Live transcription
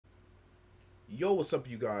Yo, what's up,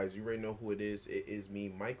 you guys? You already know who it is. It is me,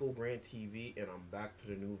 Michael Grant TV, and I'm back for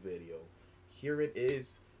the new video. Here it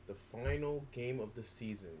is, the final game of the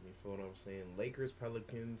season. You feel what I'm saying? Lakers,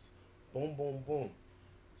 Pelicans, boom, boom, boom.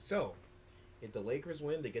 So, if the Lakers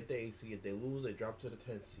win, they get the 8th seed. If they lose, they drop to the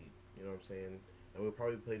 10th seed. You know what I'm saying? And we'll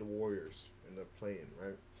probably play the Warriors in the play-in,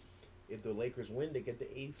 right? If the Lakers win, they get the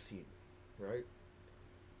 8th seed, right?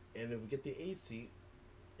 And if we get the 8th seed,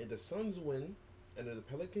 if the Suns win and if the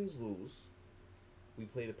Pelicans lose, we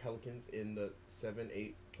play the Pelicans in the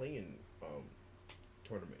 7-8 play-in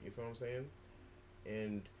tournament. You feel what I'm saying?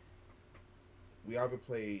 And we either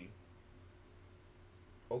play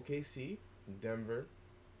OKC, Denver,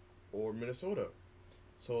 or Minnesota.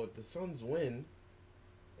 So if the Suns win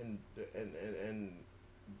and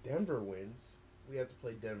Denver wins, we have to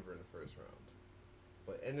play Denver in the first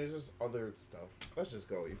round. And there's just other stuff. Let's just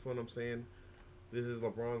go. You feel what I'm saying? This is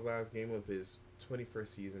LeBron's last game of his 21st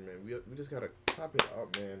season, man. We just gotta clap it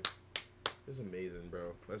up, man. This is amazing,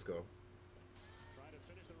 bro. Let's go.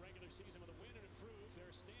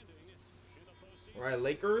 All right,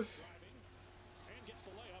 Lakers. And gets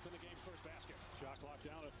the layup in the game's first basket. Shot clock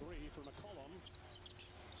down at 3 for McCollum.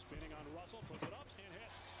 Spinning on Russell, puts it up and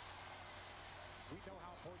hits. We know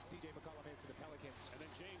how important CJ McCollum is to the Pelicans. And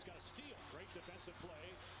then James got a steal. Great defensive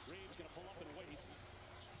play. Reaves gonna pull up and wait.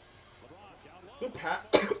 LeBron down low. Good pass.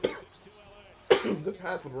 Good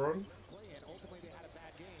pass, LeBron.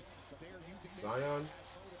 Zion.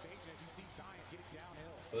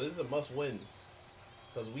 So this is a must-win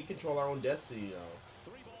because we control our own destiny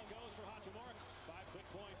now. 3 ball goes for Hachimura. 5 quick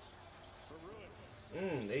points for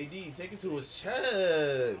Ruin. AD, take it to his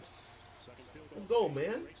chest. Let's go,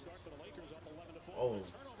 man. Oh,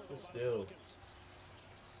 good steal.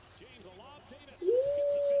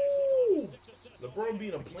 Ooh, LeBron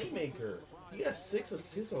being a playmaker. He has 6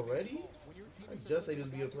 assists already. I just say this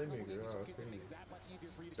being a playmaker. Oh, that's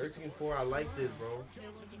crazy. 13-4. I like this, bro.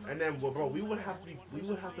 And then, well, bro, we would have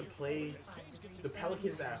to play the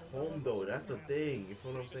Pelicans at home, though. That's the thing. You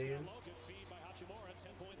feel what I'm saying?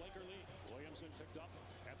 Williamson picked up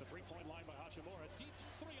at the 3-point line by Hachimura. Deep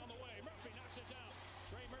 3 on the way. Murphy knocks it down.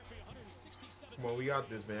 Trey Murphy, 167. Come on, we got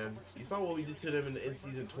this, man. You saw what we did to them in the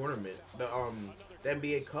in-season tournament, the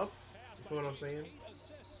NBA Cup. You feel what I'm saying?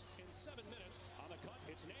 Assists in 7 minutes on the cut.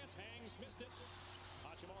 It's Nance Hangs, missed it.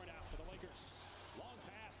 Hachimura now for the Lakers. Long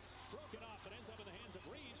pass, broken up, but ends up in the hands of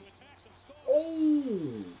Reaves, who attacks and scores.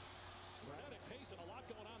 Oh! Frenetic pace and a lot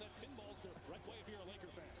going on. That pinball's the right way if you're a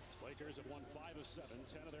Laker fan. Lakers have won 5 of 7,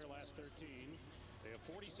 10 of their last 13. They have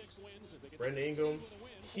 46 wins. If they get Brandon Ingram,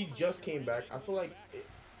 he just came back. I feel like,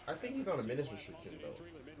 I think he's on a minutes restriction, though.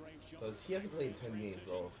 Because he hasn't played 10 games,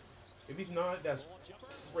 bro. If he's not, that's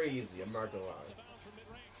crazy. I'm not going to lie.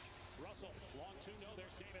 Russell, long 2, no,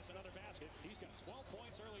 there's Davis, another basket. He's got 12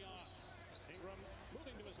 points early on. Ingram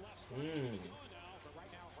moving to his left. But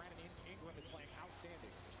right now, Brandon Ingram is playing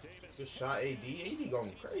outstanding. Davis. Just shot AD. AD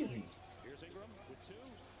going crazy. Here's Ingram with 2.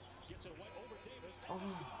 Gets it away over Davis. Oh.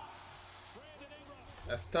 Brandon Ingram.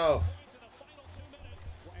 That's tough. Into the final 2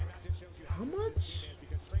 minutes. And that just shows you How much?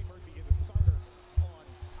 because Trey Murphy is a starter on,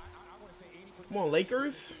 I want to say 80%. Come on,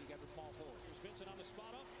 Lakers. He has a small forward. Here's Vincent on the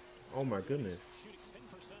spot up. Oh, my goodness. Shooting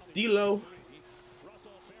 10% on the D-Lo.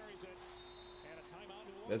 Russell buries it. And a timeout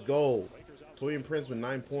to Let's go. William Prince with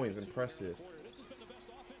 9 points. Impressive. This has been the best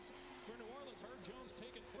offense for New Orleans. Herb Jones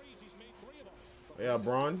taking threes. He's made 3 of them. Yeah,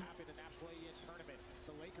 Bron. Happened in that play-in tournament.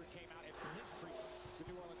 The Lakers came out and blitzkrieg the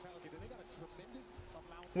New Orleans Pelicans, and they got a tremendous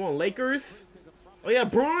amount Come on, Lakers. of criticism from Oh, yeah,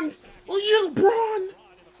 Bron. Oh, yeah, Bron.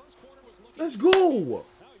 Let's go.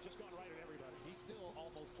 Now he's just gone right at everybody. He's still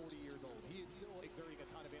almost 40 years old. He is still exerting a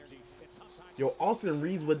ton of energy. And sometimes Yo, Austin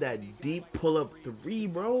Reaves with that deep pull-up 3,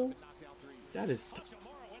 bro. knockdown threes. That is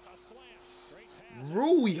Hachimura with a slam. Great pass.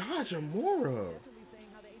 Rui Hachimura. Definitely saying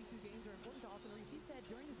how the 82 games are important to Austin Reaves. He said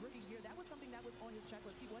during his rookie year that was something that was on his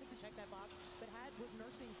checklist. He wanted to check that box, but was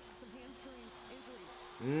nursing some hamstring injuries.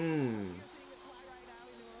 You're seeing it fly right now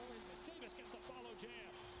in New Orleans. Davis gets the follow jam.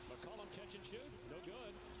 McCollum catch and shoot. No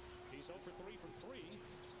good. He's 0 for 3 from 3.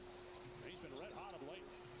 He's been red hot of late.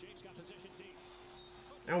 James got position deep.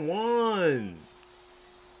 And 1. Even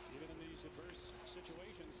in these adverse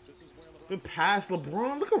situations, this is where LeBron Good pass,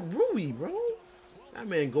 LeBron. Look at Rui, bro. That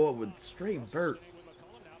man go up with straight vert. with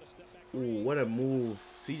McCollum now to step back. Ooh, what a move.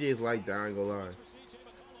 CJ's like that, I ain't gonna lie. For CJ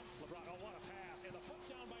McCollum. LeBron, oh, what a pass. And the put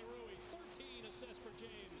down by Rui. 13 assists for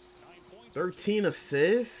James. 9 points. 13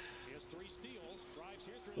 assists. He has 3 steals. Drives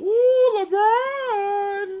here through. Ooh,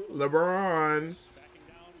 LeBron. LeBron. Backing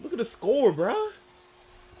down. Look at the score, bro. And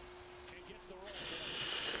gets the roll.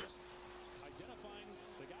 Identifying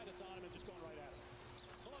the guy that's on him and just going right at him.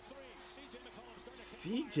 Pull up 3. CJ McCollum starting to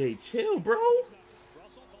CJ, chill, bro.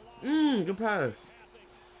 Good pass.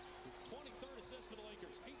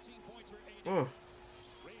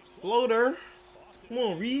 Floater. Come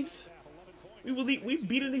on, Reaves. We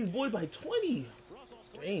beating these boys by 20.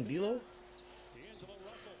 Dang, Dilo. Dangelo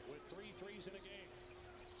Russell with 3 threes in a game.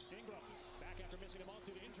 Ingram back after missing a month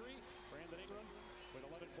due to injury. Brandon Ingram with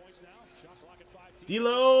 11 points now. Shot clock at 5.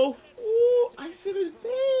 Dilo. Ooh, I see his face.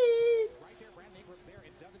 Right there, Brandon Ingram's there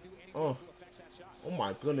and doesn't do anything Oh. to affect that shot. Oh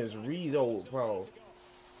my goodness, Reaves, oh, bro.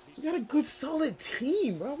 We got a good, solid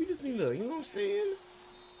team, bro. We just need to, you know what I'm saying?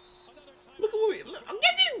 Look at what we. Look,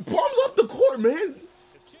 get these bums off the court, man.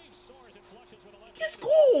 Let's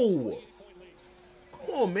go.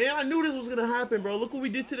 Come on, man. I knew this was gonna happen, bro. Look what we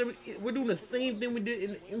did to them. We're doing the same thing we did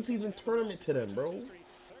in the in-season tournament to them, bro.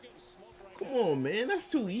 Come on, man.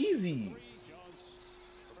 That's too easy.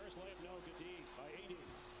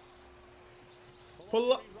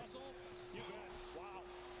 Pull up.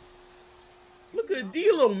 Look at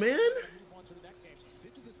Dillon, man. Move on to the next game.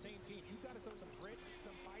 This is the same team. You've got to show some grit,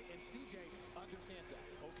 some fight, and CJ understands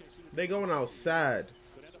that. They going outside.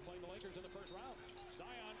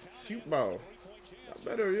 Shoot ball. Got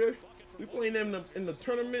better, yeah. We playing them in the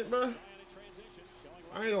tournament, bro.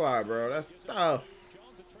 I ain't gonna lie, bro. That's tough.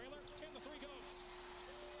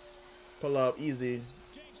 Pull up, easy.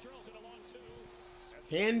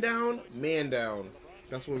 Hand down, man down.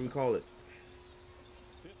 That's what we call it.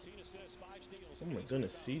 Oh my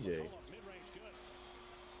goodness, CJ.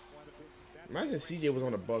 Imagine CJ was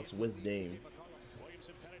on the Bucks with Dame.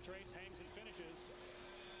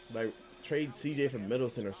 Like, trade CJ for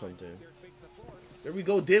Middleton or something. There we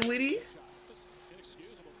go, Dinwiddie.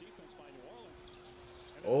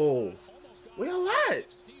 Oh. Where y'all at?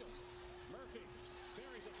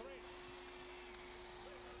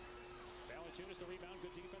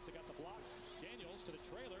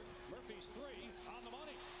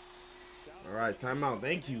 All right, timeout.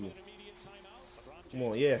 Thank you. Come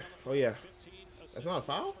on, yeah. Oh, yeah. That's not a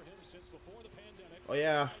foul? Oh,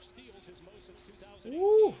 yeah.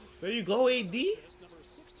 Woo. There you go, AD.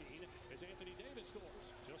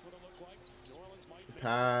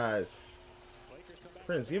 Pass.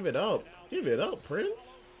 Prince, give it up. Give it up,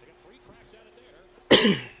 Prince.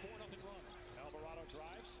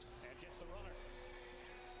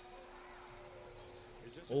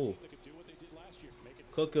 Oh.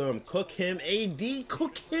 Cook him. Cook him, AD.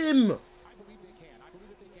 Cook him.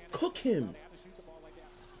 Cook him.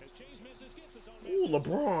 Ooh,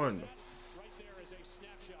 LeBron.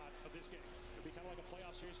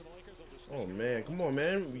 Oh, man. Come on,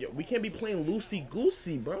 man. We can't be playing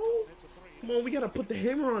loosey-goosey, bro. Come on, we got to put the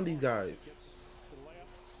hammer on these guys.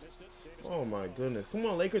 Oh, my goodness. Come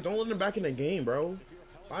on, Lakers. Don't let them back in the game, bro.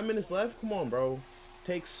 5 minutes left. Come on, bro.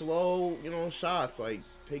 Take slow, you know, shots. Like,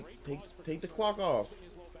 take the clock off.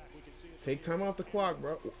 Take time off the clock,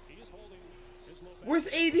 bro. Where's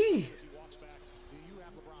AD? Do you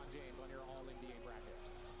have LeBron James on your all-NBA bracket?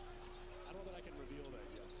 I don't know that I can reveal that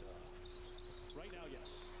yet. Right now,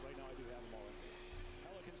 yes. Right now, I do have them all in.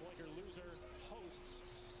 Pelicans Laker loser hosts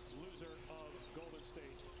loser of Golden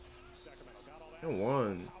State Sacramento. Got all that. And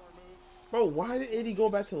won. Bro, why did AD go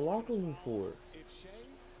back to the locker room for?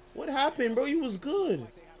 What happened, bro? You was good.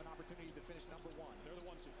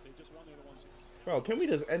 Bro, can we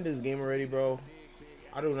just end this game already, bro?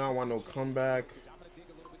 I do not want no comeback.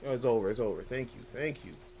 Yo, it's over. It's over. Thank you. Thank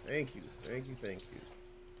you. Thank you. Thank you. Thank you.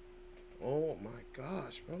 Oh, my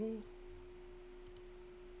gosh, bro.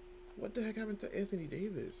 What the heck happened to Anthony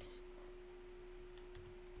Davis?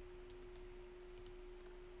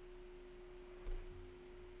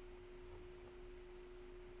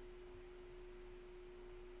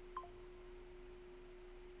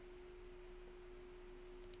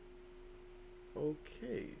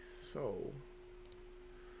 Okay, so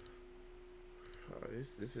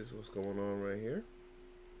this is what's going on right here.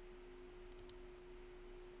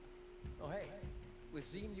 Oh hey,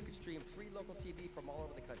 with Zeem you can stream free local TV from all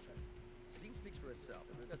over the country. Zeem speaks for itself.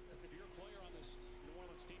 If your player on this New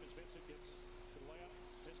Orleans team is Vincent gets to the layup,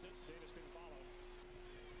 missed it, Davis couldn't follow.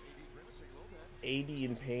 AD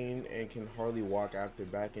in pain and can hardly walk after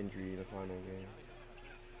back injury in the final game.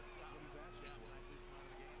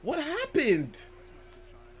 What happened?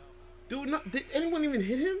 Dude, did anyone even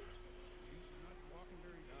hit him?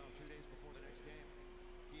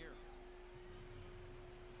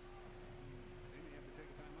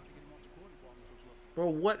 Bro,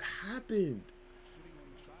 what happened?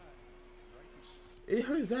 It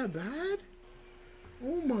hurts that bad?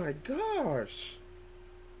 Oh my gosh.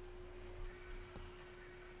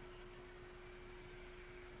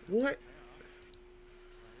 What?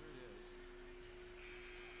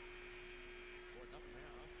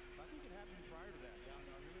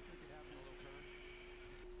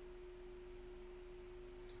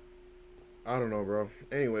 I don't know, bro.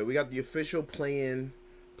 Anyway, we got the official play-in,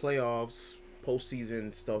 playoffs,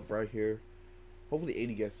 postseason stuff right here. Hopefully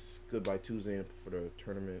 80 gets good by Tuesday for the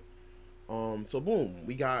tournament. So boom,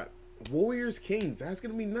 we got Warriors Kings. That's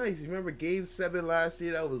gonna be nice. You remember Game 7 last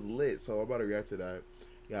year? That was lit. So I'm about to react to that.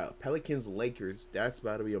 Yeah, Pelicans Lakers. That's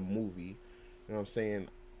about to be a movie. You know what I'm saying?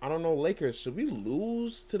 I don't know, Lakers. Should we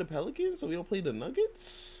lose to the Pelicans so we don't play the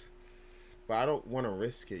Nuggets? But I don't want to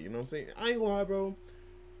risk it. You know what I'm saying? I ain't gonna lie, bro.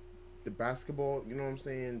 The basketball, you know what I'm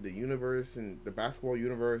saying? The universe and the basketball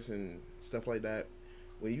universe and stuff like that.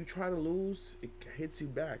 When you try to lose, it hits you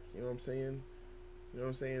back. You know what I'm saying? You know what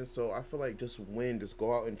I'm saying? So I feel like just win. Just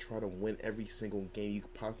go out and try to win every single game you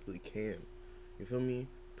possibly can. You feel me?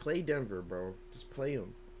 Play Denver, bro. Just play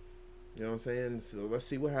them. You know what I'm saying? So let's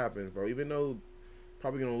see what happens, bro. Even though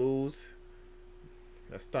probably going to lose,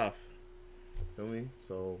 that's tough. Feel me?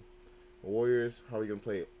 So Warriors probably going to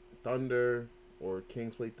play Thunder or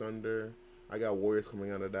Kings play Thunder. I got Warriors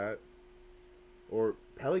coming out of that. Or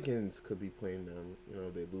Pelicans could be playing them. You know,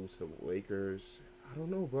 if they lose to Lakers. I don't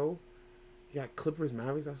know, bro. You got Clippers,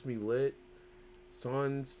 Mavericks, that's gonna be lit.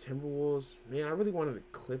 Suns, Timberwolves. Man, I really wanted the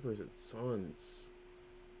Clippers and Suns.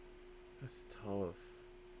 That's tough.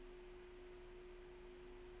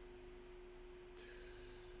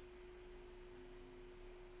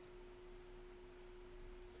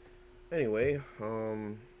 Anyway,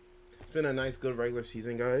 it's been a nice, good regular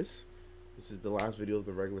season, guys. This is the last video of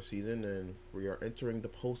the regular season, and we are entering the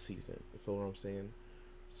postseason. You feel what I'm saying?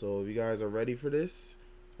 So if you guys are ready for this,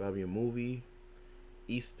 it's about to be a movie.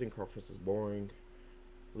 Eastern Conference is boring.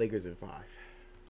 Lakers in 5.